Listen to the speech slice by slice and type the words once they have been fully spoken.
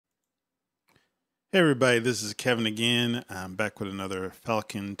Hey everybody, this is Kevin again. I'm back with another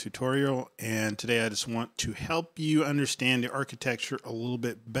Falcon tutorial, and today I just want to help you understand the architecture a little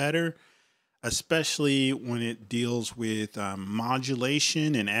bit better, especially when it deals with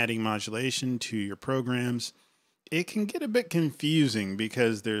modulation and adding modulation to your programs. It can get a bit confusing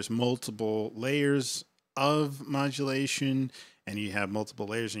because there's multiple layers of modulation and you have multiple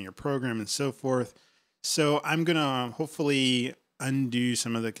layers in your program and so forth. So I'm gonna hopefully undo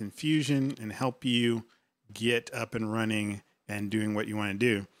some of the confusion and help you get up and running and doing what you want to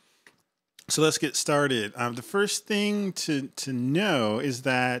do. So let's get started. The first thing to know is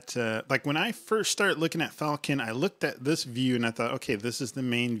that like when I first started looking at Falcon, I looked at this view and I thought, okay, this is the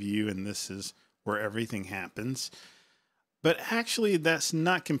main view and this is where everything happens. But actually that's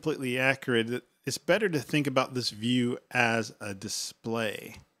not completely accurate. It's better to think about this view as a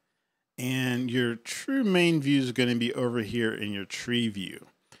display. And your true main view is going to be over here in your tree view.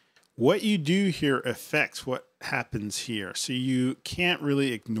 What you do here affects what happens here. So you can't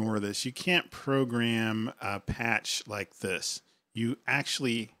really ignore this. You can't program a patch like this. You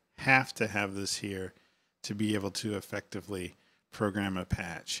actually have to have this here to be able to effectively program a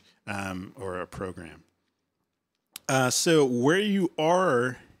patch or a program. So where you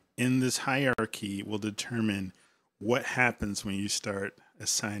are in this hierarchy will determine what happens when you start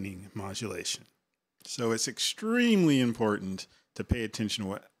assigning modulation. So it's extremely important to pay attention to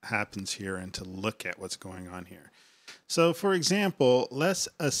what happens here and to look at what's going on here. So for example, let's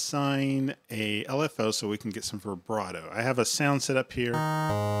assign a LFO so we can get some vibrato. I have a sound set up here.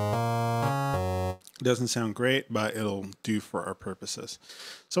 Doesn't sound great, but it'll do for our purposes.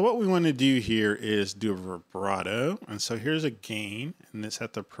 So what we want to do here is do a vibrato. And so here's a gain, and it's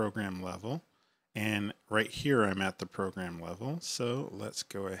at the program level. And right here, I'm at the program level. So let's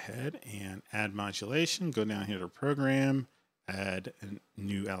go ahead and add modulation. Go down here to program, add a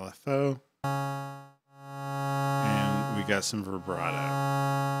new LFO. And we got some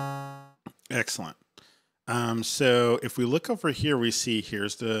vibrato. Excellent. So if we look over here, we see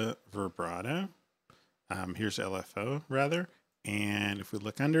here's the vibrato. Here's LFO rather. And if we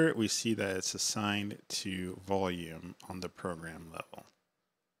look under it, we see that it's assigned to volume on the program level.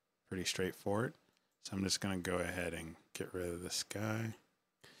 Pretty straightforward. So I'm just going to go ahead and get rid of this guy.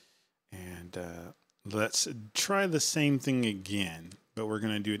 And let's try the same thing again, but we're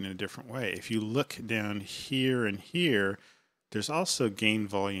going to do it in a different way. If you look down here and here, there's also gain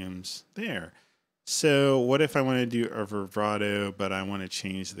volumes there. So what if I want to do a vibrato, but I want to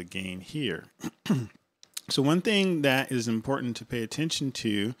change the gain here? So one thing that is important to pay attention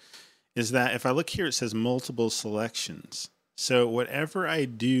to is that if I look here, it says multiple selections. So whatever I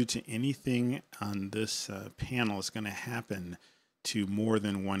do to anything on this panel is going to happen to more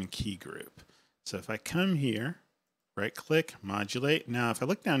than one key group. So if I come here, right click, modulate. Now if I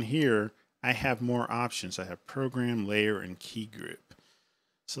look down here, I have more options. I have program, layer, and key group.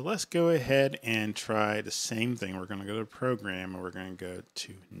 So let's go ahead and try the same thing. We're going to go to program and we're going to go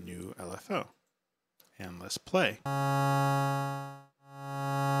to new LFO. And let's play.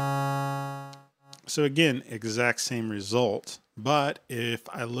 So again, exact same result, but if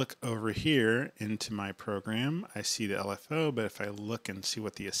I look over here into my program, I see the LFO, but if I look and see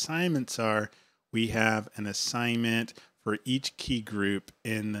what the assignments are, we have an assignment for each key group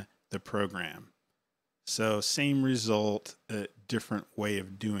in the program. So same result, a different way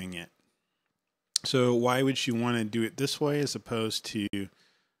of doing it. So why would you want to do it this way as opposed to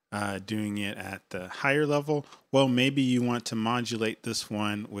doing it at the higher level? Well, maybe you want to modulate this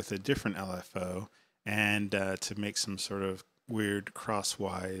one with a different LFO and to make some sort of weird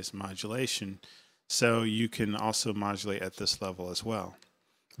crosswise modulation. So you can also modulate at this level as well.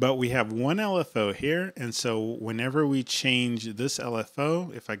 But we have one LFO here, and so whenever we change this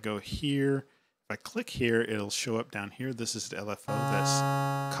LFO, if I go here, if I click here, it'll show up down here. This is the LFO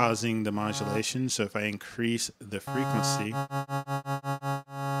that's causing the modulation. So if I increase the frequency,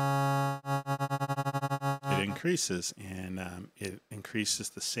 it increases, and it increases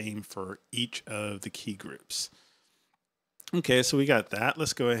the same for each of the key groups. Okay, so we got that.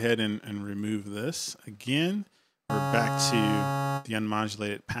 Let's go ahead and remove this. Again, we're back to the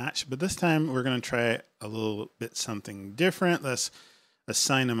unmodulated patch, but this time we're going to try a little bit something different. Let's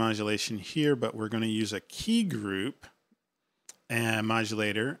assign a modulation here, but we're going to use a key group and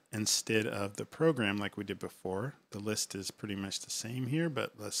modulator instead of the program like we did before. The list is pretty much the same here,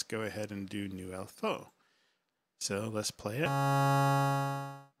 but let's go ahead and do new LFO. So let's play it.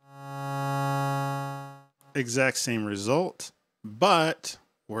 Exact same result, but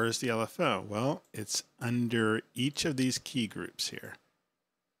where's the LFO? Well, it's under each of these key groups here.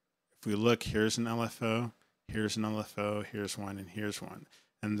 If we look, here's an LFO, here's an LFO, here's one, and here's one.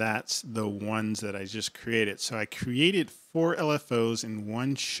 and that's the ones that I just created. So I created 4 LFOs in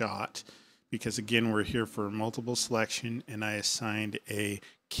one shot because, again, we're here for multiple selection, and I assigned a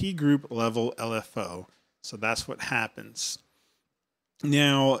key group level LFO. So that's what happens.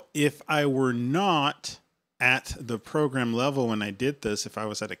 Now, if I were not at the program level when I did this, if I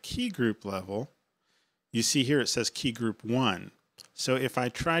was at a key group level, you see here it says key group 1. So if I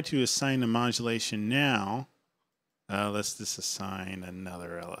try to assign a modulation now, let's just assign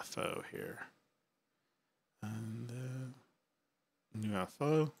another LFO here. And new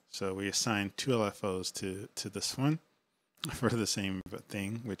LFO. So we assign 2 LFOs to this one for the same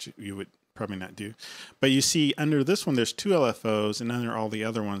thing, which you would probably not do. But you see under this one, there's 2 LFOs, and under all the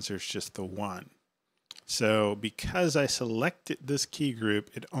other ones, there's just the 1. So because I selected this key group,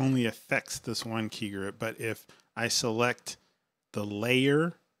 it only affects this one key group. But if I select the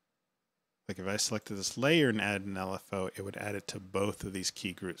layer, like if I selected this layer and added an LFO, it would add it to both of these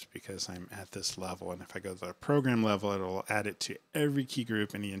key groups because I'm at this level. And if I go to the program level, it'll add it to every key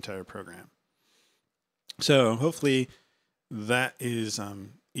group in the entire program. So hopefully that is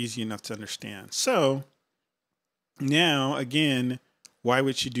easy enough to understand. So now, again, why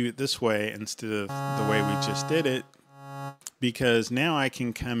would you do it this way instead of the way we just did it? Because now I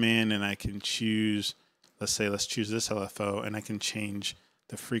can come in and I can choose, let's choose this LFO, and I can change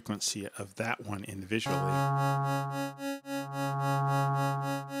the frequency of that one individually.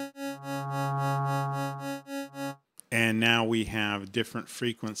 And now we have different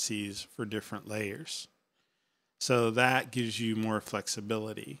frequencies for different layers. So that gives you more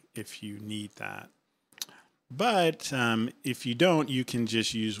flexibility if you need that. But if you don't, you can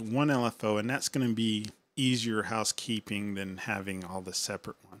just use one LFO, and that's going to be easier housekeeping than having all the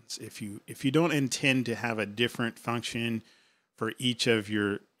separate ones. If you don't intend to have a different function for each of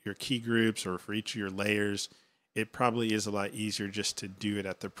your key groups or for each of your layers, it probably is a lot easier just to do it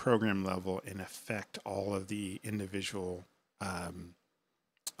at the program level and affect all of the individual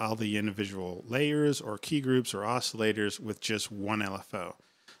layers or key groups or oscillators with just one LFO.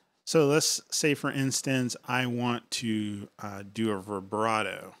 So let's say, for instance, I want to do a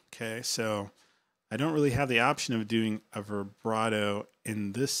vibrato. Okay, so I don't really have the option of doing a vibrato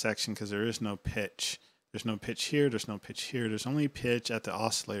in this section because there is no pitch. There's no pitch here, there's no pitch here, there's only pitch at the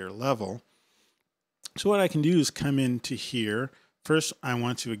oscillator level. So what I can do is come into here. First, I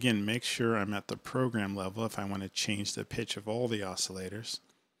want to, again, make sure I'm at the program level if I want to change the pitch of all the oscillators.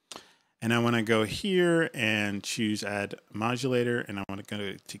 And I want to go here and choose add modulator, and I want to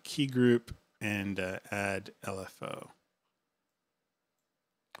go to key group and add LFO.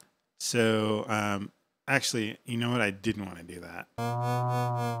 So actually, you know what? I didn't want to do that.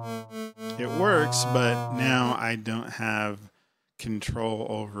 It works, but now I don't have control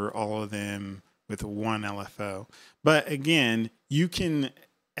over all of them with one LFO. But again, you can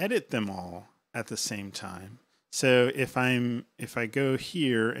edit them all at the same time. So if I go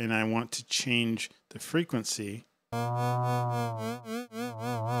here and I want to change the frequency,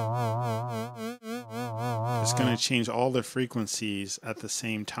 it's going to change all the frequencies at the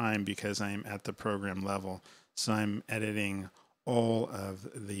same time because I'm at the program level. So I'm editing all of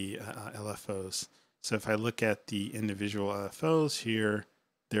the LFOs. So if I look at the individual LFOs here,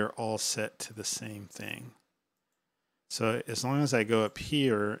 they're all set to the same thing. So as long as I go up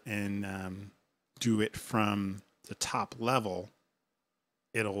here and do it from the top level,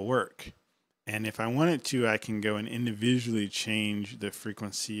 it'll work. And if I wanted to, I can go and individually change the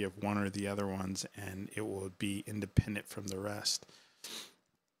frequency of one or the other ones, and it will be independent from the rest.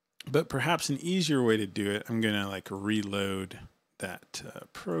 But perhaps an easier way to do it, I'm going to reload that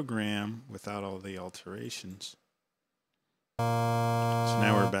program without all the alterations. So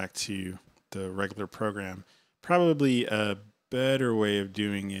now we're back to the regular program. Probably a better way of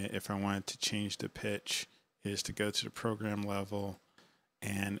doing it, if I wanted to change the pitch, is to go to the program level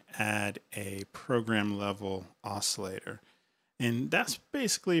and add a program level oscillator. And that's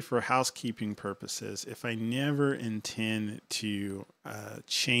basically for housekeeping purposes. If I never intend to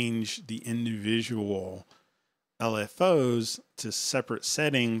change the individual LFOs to separate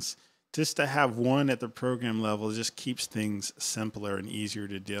settings, just to have one at the program level just keeps things simpler and easier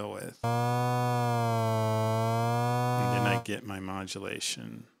to deal with. And then I get my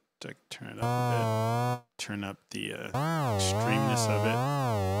modulation. To turn it up a bit, turn up the extremeness of it.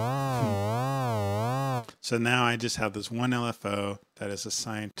 So now I just have this one LFO that is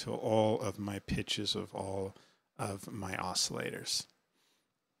assigned to all of my pitches of all of my oscillators.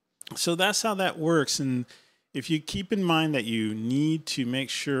 So that's how that works. And if you keep in mind that you need to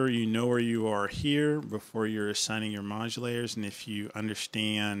make sure you know where you are here before you're assigning your modulators, and if you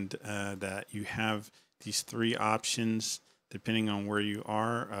understand that you have these 3 options depending on where you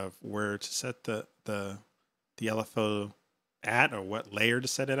are, of where to set the LFO at, or what layer to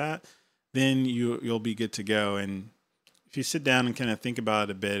set it at, then you'll be good to go. And if you sit down and kind of think about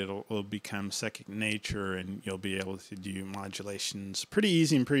it a bit, it'll become second nature, and you'll be able to do modulations pretty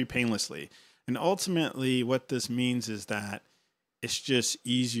easy and pretty painlessly. And ultimately, what this means is that it's just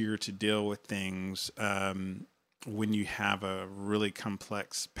easier to deal with things when you have a really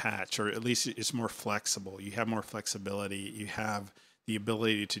complex patch, or at least it's more flexible. You have more flexibility. You have the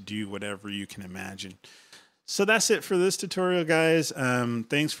ability to do whatever you can imagine. So that's it for this tutorial, guys.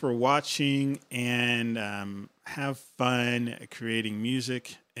 Thanks for watching, and have fun creating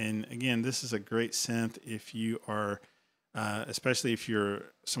music. And again, this is a great synth if you are, especially if you're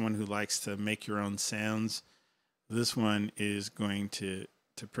someone who likes to make your own sounds. This one is going to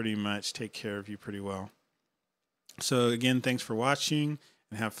pretty much take care of you pretty well. So again, thanks for watching,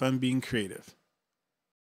 and have fun being creative.